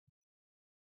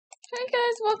Hi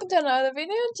guys, welcome to another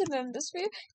video. Today in this video,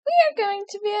 we are going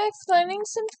to be explaining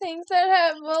some things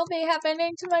that will be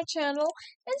happening to my channel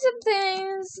and some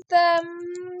things that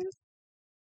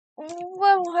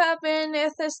will happen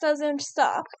if this doesn't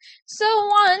stop. So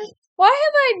one, why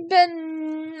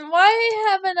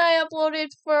haven't I uploaded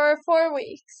for 4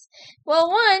 weeks? Well,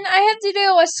 one, I have to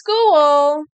deal with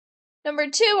school. Number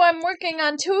two, I'm working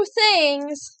on 2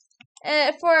 things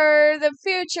for the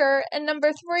future, and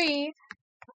number 3,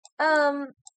 I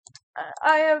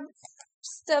have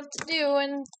stuff to do,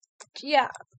 and yeah.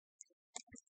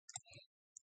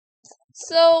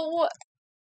 So,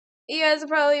 you guys are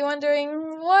probably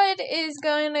wondering what is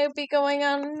going to be going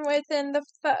on within the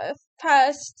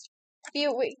past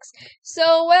few weeks.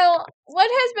 So, well,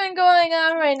 what has been going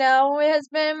on right now has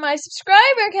been my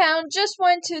subscriber count just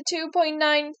went to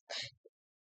 2.9k,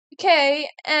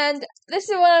 and this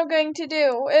is what I'm going to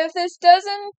do. If this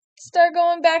doesn't start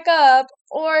going back up,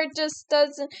 or just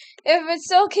doesn't, if it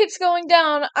still keeps going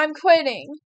down, I'm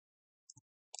quitting.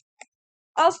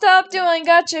 I'll stop doing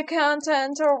gacha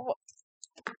content, or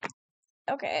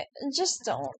okay, just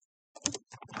don't.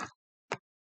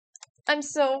 I'm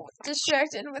so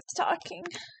distracted with talking.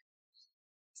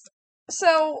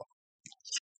 So,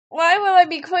 why will I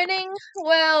be quitting?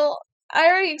 Well, I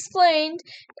already explained.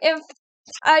 If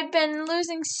I've been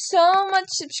losing so much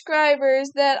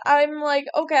subscribers that I'm like,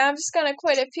 okay, I'm just gonna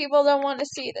quit if people don't want to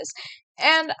see this.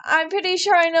 And I'm pretty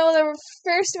sure I know the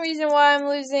first reason why I'm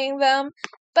losing them,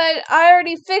 but I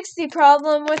already fixed the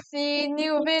problem with the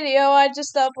new video I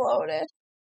just uploaded.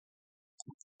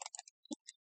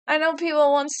 I know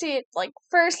people won't see it, like,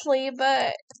 firstly,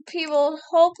 but people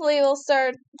hopefully will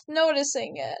start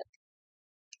noticing it.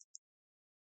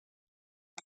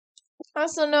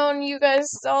 Also known, you guys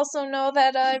also know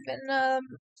that I've been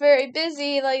very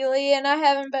busy lately, and I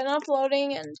haven't been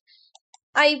uploading, and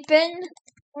I've been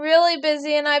really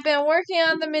busy, and I've been working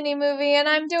on the mini movie, and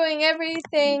I'm doing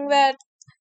everything that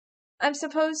I'm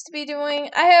supposed to be doing.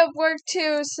 I have work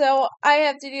too, so I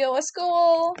have to deal with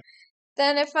school.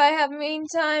 Then if I have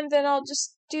meantime, then I'll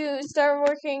just start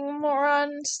working more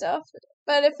on stuff.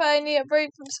 But if I need a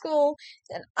break from school,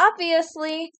 then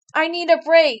obviously I need a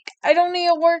break. I don't need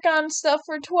to work on stuff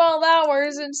for 12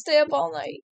 hours and stay up all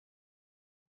night.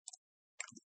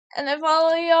 And if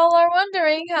all of y'all are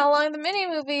wondering how long the mini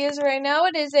movie is right now,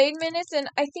 it is 8 minutes and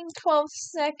I think 12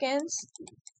 seconds.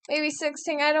 Maybe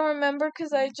 16, I don't remember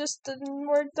because I just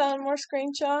worked on more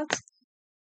screenshots.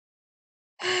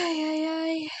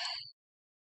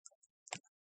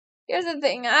 Here's the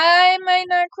thing, I might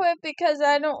not quit because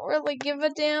I don't really give a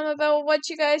damn about what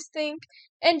you guys think.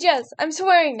 And yes, I'm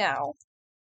swearing now.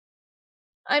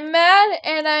 I'm mad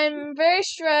and I'm very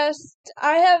stressed.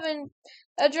 I haven't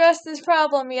addressed this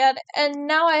problem yet, and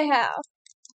now I have.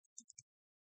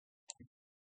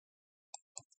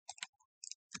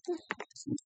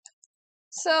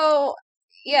 So,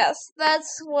 yes,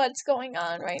 that's what's going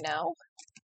on right now.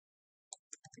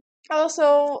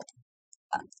 Also,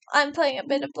 I'm playing a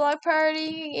bit of Block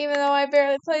Party, even though I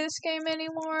barely play this game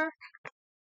anymore.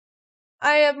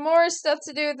 I have more stuff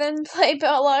to do than play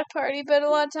Block Party, but a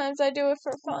lot of times I do it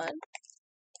for fun.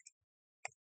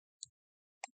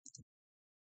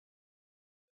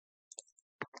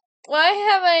 Why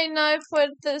have I not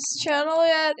quit this channel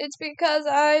yet? It's because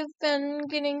I've been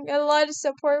getting a lot of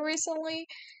support recently,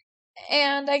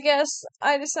 and I guess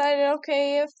I decided,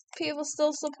 okay, if people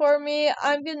still support me,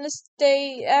 I'm gonna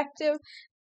stay active.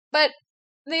 But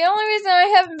the only reason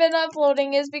I haven't been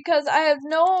uploading is because I have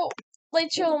no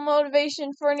literal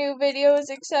motivation for new videos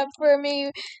except for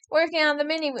me working on the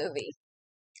mini movie.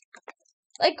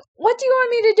 Like, what do you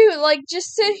want me to do? Like,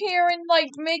 just sit here and, like,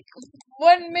 make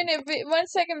 1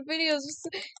 second videos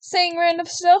saying random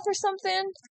stuff or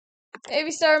something?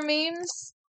 Maybe start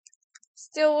memes?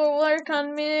 Still will work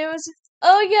on memes.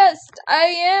 Oh, yes, I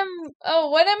am. Oh,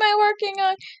 what am I working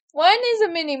on? 1 is a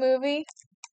mini movie.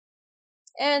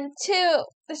 And 2,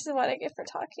 this is what I get for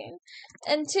talking.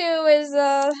 And 2 is,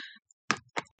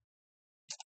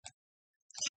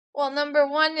 well, number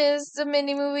 1 is the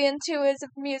mini movie, and 2 is a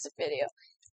music video.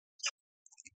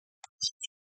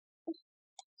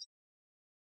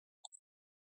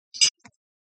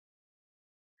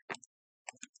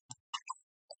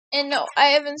 And no,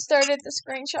 I haven't started the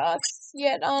screenshots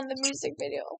yet on the music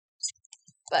video.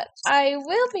 But I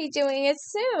will be doing it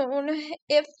soon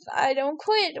if I don't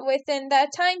quit within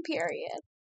that time period.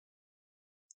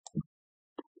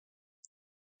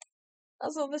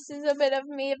 Also, this is a bit of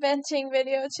me venting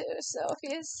video too, so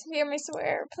if you hear me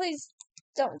swear, please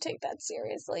don't take that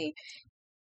seriously.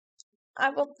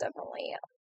 I will definitely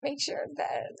make sure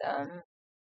that,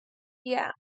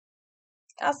 yeah.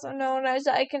 also known as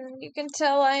you can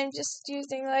tell I am just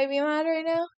using Livey Mod right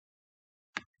now.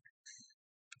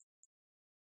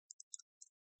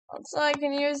 Also, I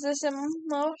can use this in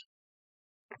mode.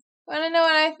 Wanna know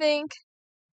what I think?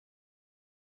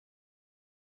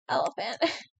 Elephant.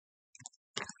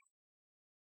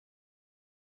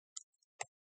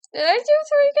 Did I do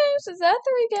 3 games? Is that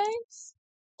 3 games?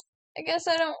 I guess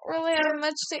I don't really have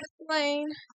much to explain.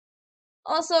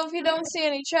 Also, if you don't see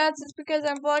any chats, it's because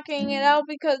I'm blocking it out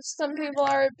because some people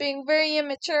are being very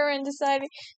immature and deciding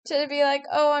to be like,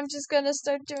 oh, I'm just gonna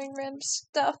start doing random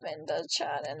stuff in the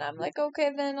chat. And I'm like,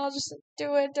 okay, then I'll just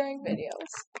do it during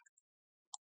videos.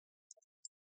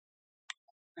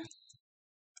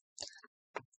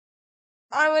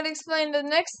 I would explain the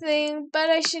next thing, but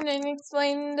I shouldn't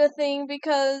explain the thing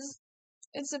because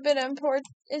it's a bit important.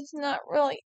 It's not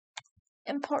really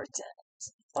important.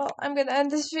 Well, I'm gonna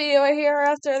end this video right here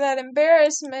after that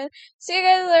embarrassment. See you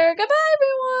guys later. Goodbye,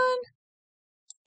 everyone!